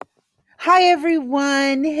Hi,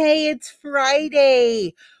 everyone. Hey, it's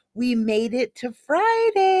Friday. We made it to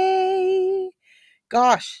Friday.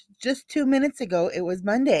 Gosh, just 2 minutes ago, it was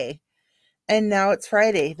Monday, and now it's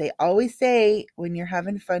Friday. They always say when you're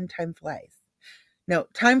having fun, time flies. No,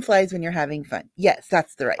 time flies when you're having fun. Yes,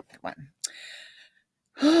 that's the right one.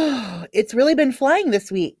 It's really been flying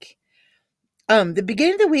this week. The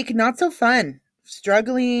beginning of the week, not so fun.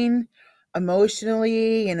 Struggling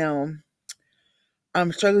emotionally,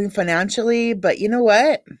 I'm struggling financially, but you know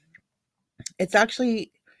what? It's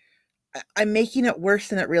actually I'm making it worse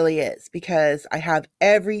than it really is because I have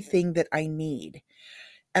everything that I need.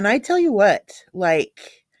 And I tell you what,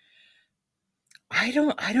 like I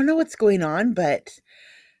don't know what's going on, but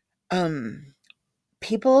um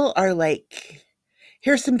people are like,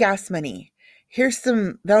 here's some gas money. Here's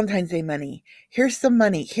some Valentine's Day money. Here's some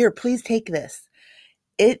money. Here, please take this.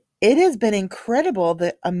 It has been incredible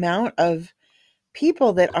the amount of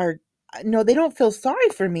people that are no, they don't feel sorry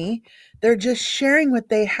for me. They're just sharing what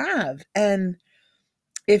they have. And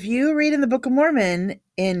if you read in the Book of Mormon,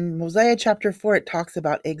 in Mosiah chapter 4, it talks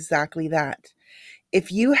about exactly that.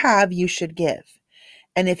 If you have, you should give.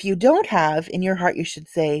 And if you don't have, in your heart, you should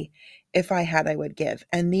say, if I had, I would give.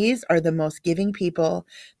 And these are the most giving people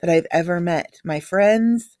that I've ever met. My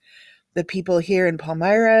friends, the people here in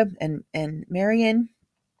Palmyra and Marion,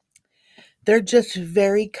 they're just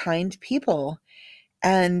very kind people.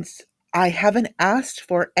 And I haven't asked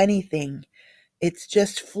for anything. It's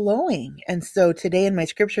just flowing. And so today in my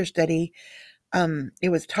scripture study, it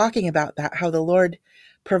was talking about that, how the Lord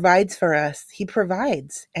provides for us. He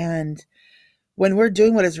provides. And when we're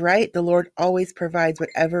doing what is right, the Lord always provides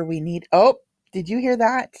whatever we need. Oh, did you hear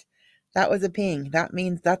that? That was a ping. That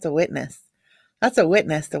means that's a witness. That's a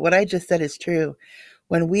witness that what I just said is true.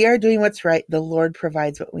 When we are doing what's right, the Lord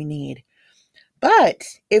provides what we need. But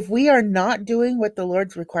if we are not doing what the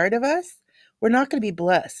Lord's required of us, we're not going to be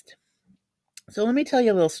blessed. So let me tell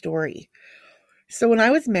you a little story. So when I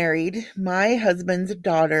was married, my husband's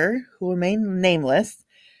daughter, who will remain nameless,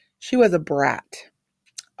 she was a brat,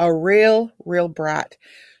 a real brat.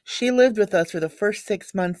 She lived with us for the first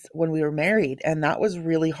 6 months when we were married, and that was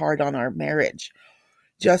really hard on our marriage,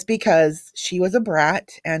 just because she was a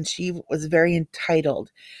brat and she was very entitled.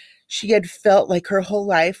 She had felt like her whole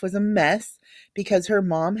life was a mess because her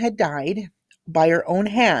mom had died by her own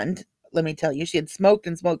hand. Let me tell you, she had smoked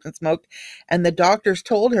and smoked and smoked, and the doctors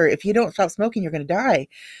told her, if you don't stop smoking, you're going to die.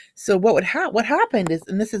 So what happened is,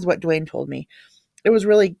 and this is what Dwayne told me, it was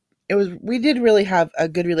really, we did really have a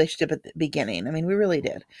good relationship at the beginning. I mean, we really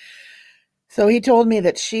did. So he told me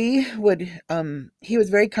that he was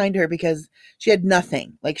very kind to her because she had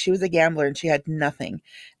nothing. Like, she was a gambler and she had nothing.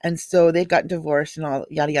 And so they'd gotten divorced and all,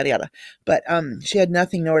 yada, yada, yada. But she had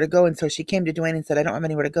nothing, nowhere to go. And so she came to Dwayne and said, I don't have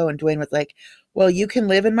anywhere to go. And Dwayne was like, well, you can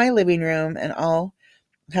live in my living room and I'll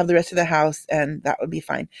have the rest of the house and that would be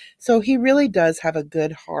fine. So he really does have a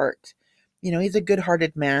good heart. He's a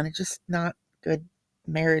good-hearted man. It's just not good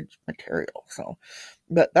marriage material. So,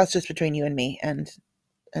 but that's just between you and me and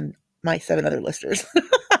my 7 other listeners.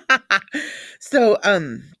 So,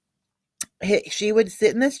 she would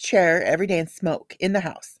sit in this chair every day and smoke in the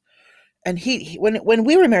house. And when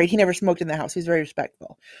we were married, he never smoked in the house. He was very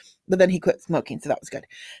respectful, but then he quit smoking, so that was good.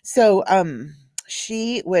 So,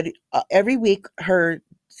 she would every week, her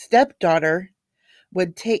stepdaughter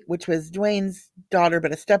would take, which was Dwayne's daughter,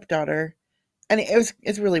 but a stepdaughter, and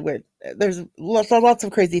it's really weird. There's lots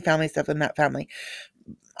of crazy family stuff in that family.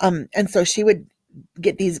 And so she would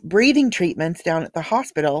get these breathing treatments down at the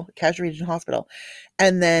hospital, Casual Region Hospital,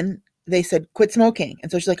 and then they said quit smoking.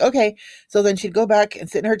 And so she's like, okay. So then she'd go back and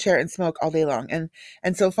sit in her chair and smoke all day long.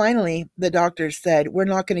 And so finally the doctors said, we're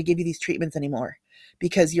not going to give you these treatments anymore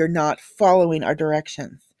because you're not following our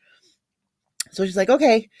directions. So she's like,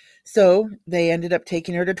 okay. So they ended up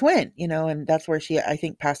taking her to Twin, and that's where she, I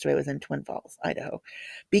think, passed away, was in Twin Falls, Idaho,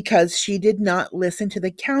 because she did not listen to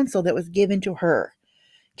the counsel that was given to her.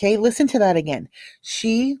 Okay, listen to that again.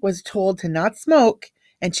 She was told to not smoke,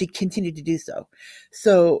 and she continued to do so.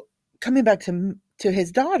 So coming back to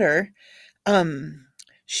his daughter,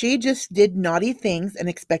 she just did naughty things and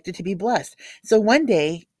expected to be blessed. So one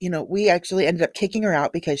day, we actually ended up kicking her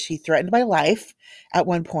out because she threatened my life at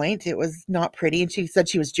one point. It was not pretty, and she said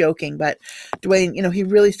she was joking, but Dwayne, he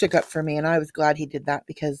really stuck up for me, and I was glad he did that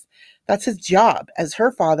because that's his job as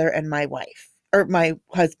her father and my wife, or my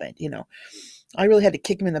husband. I really had to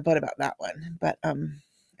kick him in the butt about that one. But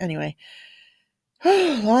anyway,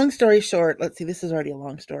 long story short, let's see, this is already a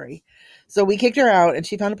long story. So we kicked her out and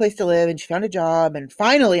she found a place to live and she found a job. And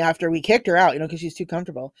finally, after we kicked her out, because she's too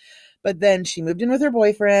comfortable, But then she moved in with her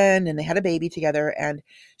boyfriend and they had a baby together. And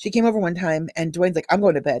she came over one time and Dwayne's like, I'm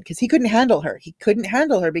going to bed because he couldn't handle her. He couldn't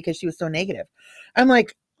handle her because she was so negative. I'm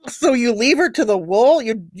like, so you leave her to the wolves?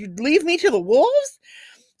 You leave me to the wolves?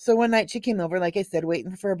 So one night she came over, like I said,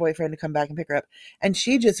 waiting for her boyfriend to come back and pick her up. And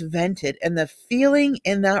she just vented. And the feeling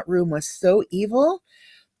in that room was so evil.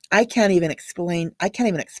 I can't even explain. I can't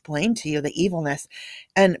even explain to you the evilness.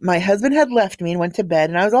 And my husband had left me and went to bed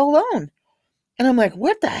and I was all alone. And I'm like,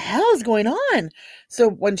 what the hell is going on? So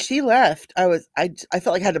when she left, I felt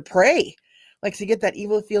like I had to pray, like to get that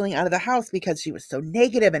evil feeling out of the house because she was so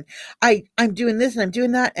negative and I'm doing this and I'm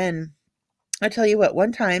doing that. And I tell you what,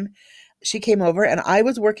 one time she came over and I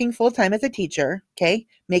was working full time as a teacher, okay,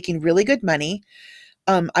 making really good money.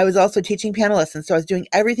 I was also teaching piano lessons, so I was doing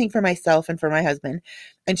everything for myself and for my husband.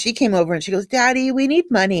 And she came over and she goes, Daddy, we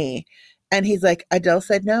need money. And he's like, Adele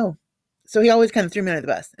said no. So he always kind of threw me under the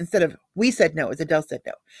bus. Instead of we said no, it was Adele said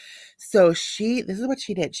no. So this is what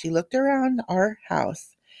she did. She looked around our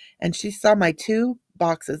house and she saw my 2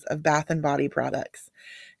 boxes of Bath and Body products.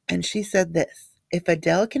 And she said this, if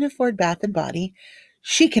Adele can afford Bath and Body,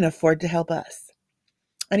 she can afford to help us.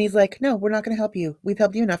 And he's like, no, we're not going to help you. We've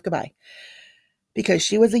helped you enough. Goodbye. Because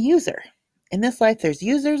she was a user. In this life, there's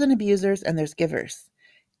users and abusers and there's givers.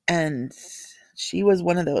 And she was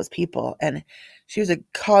one of those people. And she was a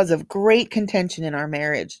cause of great contention in our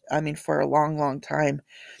marriage. I mean, for a long, long time.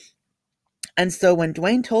 And so when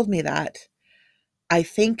Dwayne told me that, I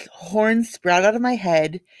think horns sprout out of my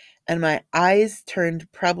head and my eyes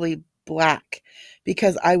turned probably black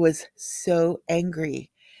because I was so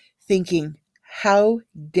angry, thinking, how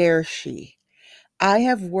dare she? I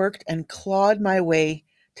have worked and clawed my way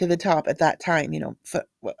to the top at that time,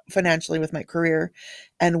 financially with my career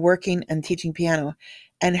and working and teaching piano.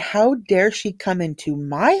 And how dare she come into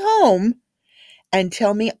my home and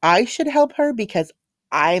tell me I should help her because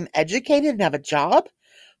I'm educated and have a job?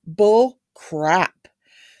 Bull crap.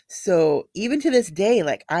 So even to this day,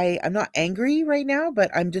 like I'm not angry right now,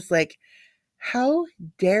 but I'm just like, how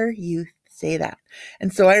dare you say that?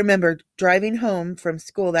 And so I remember driving home from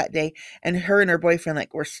school that day and her and her boyfriend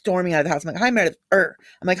like were storming out of the house. I'm like, hi, Meredith. I'm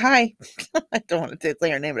like, hi. I don't want to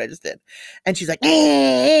say her name, but I just did. And she's like,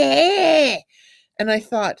 eh. And I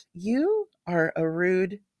thought, you are a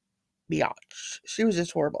rude biatch. She was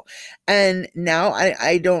just horrible. And now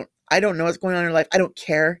I don't know what's going on in her life. I don't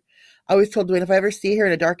care. I always told Dwayne, if I ever see her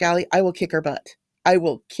in a dark alley, I will kick her butt. I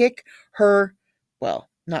will kick her, well,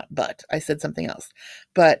 not butt. I said something else.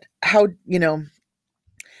 But how, the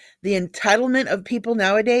entitlement of people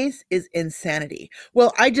nowadays is insanity.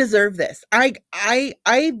 Well, I deserve this. I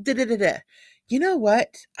did it. You know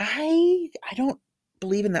what? I don't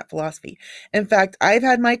believe in that philosophy. In fact, I've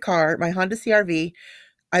had my car, my Honda CRV,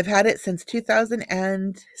 I've had it since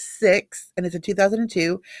 2006 and it's a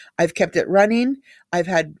 2002. I've kept it running. I've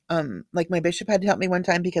had, like my bishop had to help me one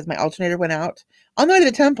time because my alternator went out on the way to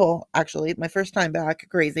the temple, actually, my first time back,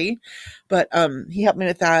 crazy. But, he helped me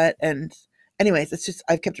with that. And anyways, it's just,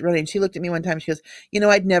 I've kept it running. She looked at me one time. She goes,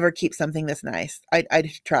 I'd never keep something this nice.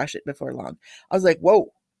 I'd trash it before long. I was like,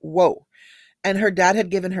 whoa. And her dad had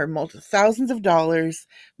given her thousands of dollars,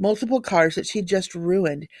 multiple cars that she just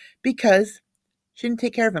ruined because she didn't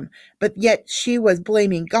take care of him. But yet she was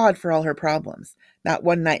blaming God for all her problems. That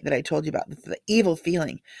one night that I told you about, the evil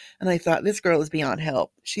feeling. And I thought, this girl is beyond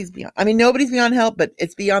help. Nobody's beyond help, but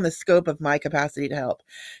it's beyond the scope of my capacity to help.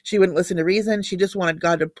 She wouldn't listen to reason. She just wanted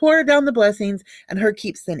God to pour down the blessings and her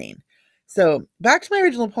keep sinning. So back to my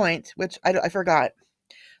original point, which I forgot.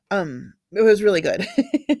 It was really good.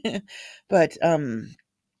 But,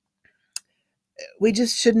 we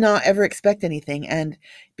just should not ever expect anything. And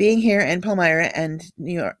being here in Palmyra,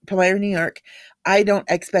 New York, I don't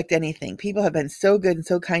expect anything. People have been so good and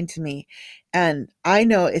so kind to me. And I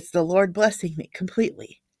know it's the Lord blessing me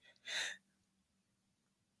completely.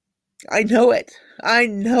 I know it.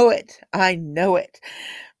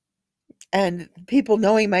 And people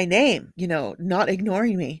knowing my name, not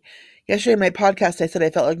ignoring me. Yesterday in my podcast, I said I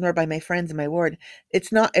felt ignored by my friends in my ward. It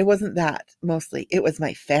wasn't that mostly. It was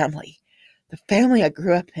my family. The family I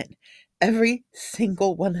grew up in. Every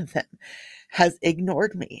single one of them has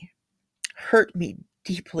ignored me, hurt me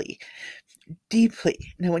deeply,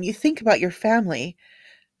 deeply. Now, when you think about your family,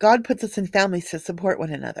 God puts us in families to support one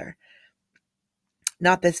another.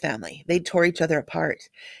 Not this family. They tore each other apart.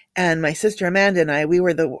 And my sister Amanda and I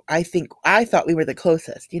thought we were the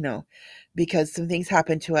closest, because some things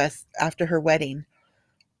happened to us after her wedding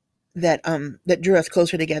that drew us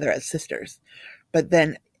closer together as sisters. But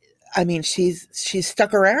then, she's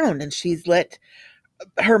stuck around and she's let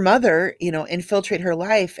her mother, infiltrate her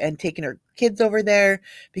life and taken her kids over there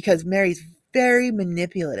because Mary's very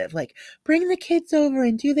manipulative, like, bring the kids over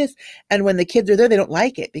and do this. And when the kids are there, they don't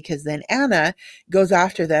like it because then Anna goes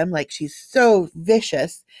after them like she's so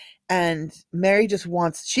vicious. And Mary she just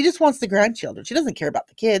wants the grandchildren. She doesn't care about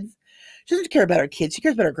the kids. She doesn't care about her kids. She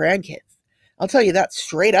cares about her grandkids. I'll tell you that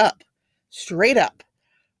straight up. Straight up.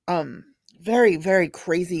 Um, Very, very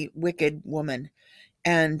crazy, wicked woman.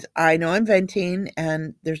 And I know I'm venting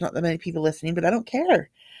and there's not that many people listening, but I don't care.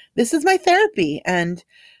 This is my therapy. And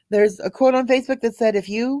there's a quote on Facebook that said, if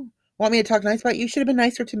you want me to talk nice about you, you should have been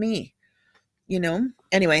nicer to me. You know?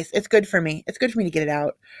 Anyways, it's good for me. It's good for me to get it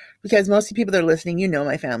out because most of the people that are listening, you know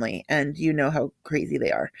my family and you know how crazy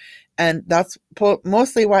they are. And that's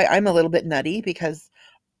mostly why I'm a little bit nutty because,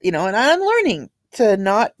 and I'm learning to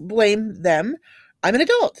not blame them. I'm an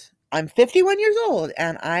adult. I'm 51 years old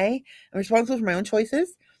and I am responsible for my own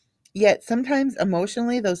choices. Yet sometimes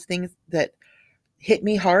emotionally, those things that hit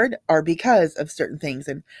me hard are because of certain things.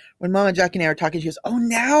 And when Mama Jackie and I were talking, she goes, "Oh,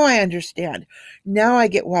 now I understand. Now I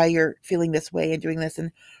get why you're feeling this way and doing this."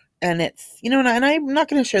 And it's, and I'm not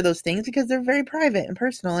going to share those things because they're very private and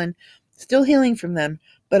personal and still healing from them.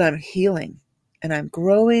 But I'm healing and I'm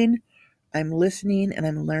growing, I'm listening, and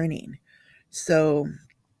I'm learning. So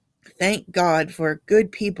thank God for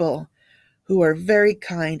good people who are very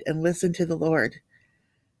kind and listen to the Lord.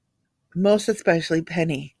 Most especially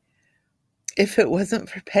Penny. If it wasn't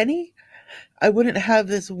for Penny, I wouldn't have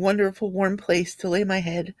this wonderful warm place to lay my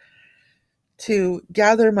head, to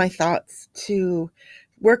gather my thoughts, to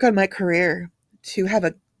work on my career, to have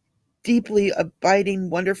a deeply abiding,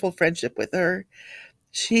 wonderful friendship with her.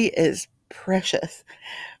 She is precious.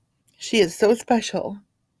 She is so special.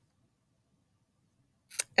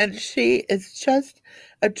 And she is just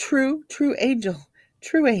a true, true angel.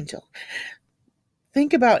 True angel.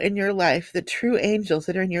 Think about in your life the true angels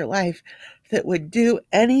that are in your life that would do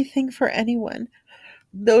anything for anyone.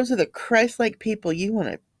 Those are the Christ-like people you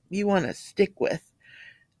want to stick with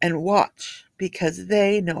and watch because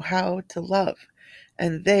they know how to love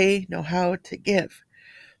and they know how to give.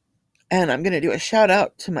 And I'm going to do a shout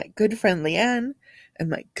out to my good friend Leanne and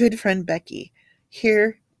my good friend Becky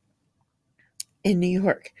here in New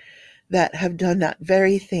York that have done that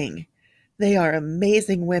very thing. They are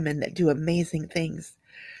amazing women that do amazing things.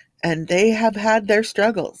 And they have had their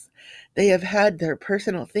struggles. They have had their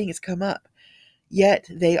personal things come up. Yet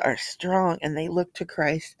they are strong and they look to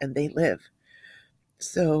Christ and they live.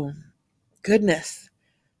 So, goodness,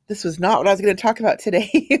 this was not what I was going to talk about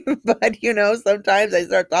today. But, sometimes I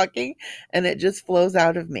start talking and it just flows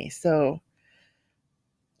out of me. So,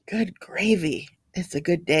 good gravy. It's a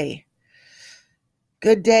good day.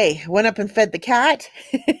 Good day. Went up and fed the cat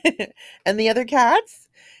and the other cats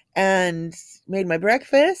and made my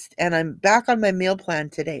breakfast. And I'm back on my meal plan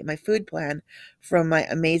today, my food plan from my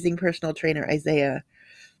amazing personal trainer, Isaiah.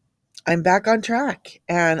 I'm back on track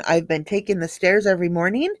and I've been taking the stairs every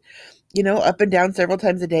morning, up and down several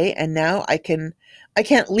times a day. And now I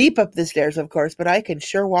can't leap up the stairs, of course, but I can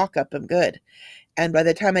sure walk up them good. And by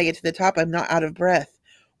the time I get to the top, I'm not out of breath,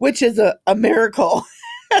 which is a miracle.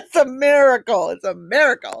 It's a miracle. It's a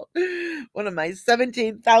miracle. One of my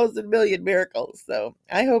 17,000 million miracles. So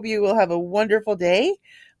I hope you will have a wonderful day.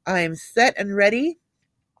 I'm set and ready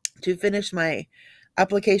to finish my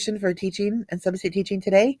application for teaching and substitute teaching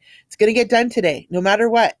today. It's going to get done today, no matter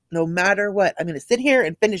what. No matter what. I'm going to sit here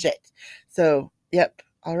and finish it. So, yep.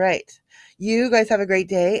 All right. You guys have a great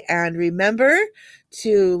day. And remember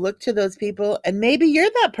to look to those people. And maybe you're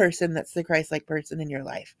that person that's the Christ-like person in your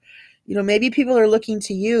life. Maybe people are looking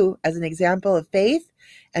to you as an example of faith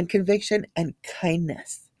and conviction and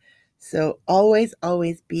kindness. So always,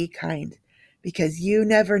 always be kind because you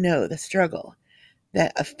never know the struggle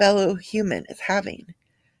that a fellow human is having.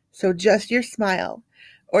 So just your smile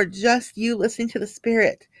or just you listening to the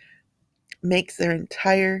Spirit makes their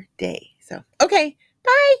entire day. So, okay,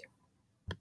 bye.